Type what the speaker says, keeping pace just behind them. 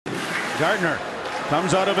Gardner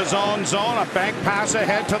comes out of his own zone. A bank pass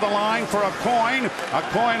ahead to the line for a coin. A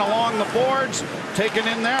coin along the boards. Taken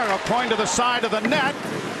in there. A coin to the side of the net.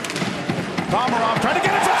 Komarov trying to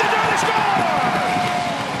get it from the net. He scores!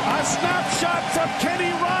 A snapshot from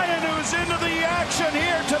Kenny Ryan, who's into the action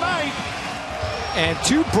here tonight. And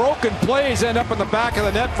two broken plays end up in the back of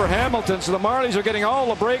the net for Hamilton. So the Marlies are getting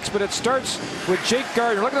all the breaks, but it starts with Jake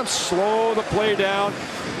Gardner. Look at him slow the play down,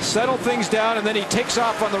 settle things down, and then he takes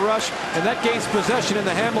off on the rush, and that gains possession in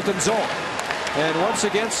the Hamilton zone. And once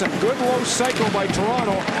again, some good low cycle by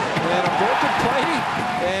Toronto, and a broken play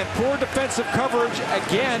and poor defensive coverage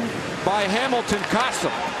again by Hamilton cost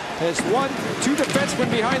them. There's two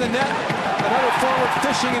defensemen behind the net, another forward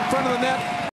fishing in front of the net.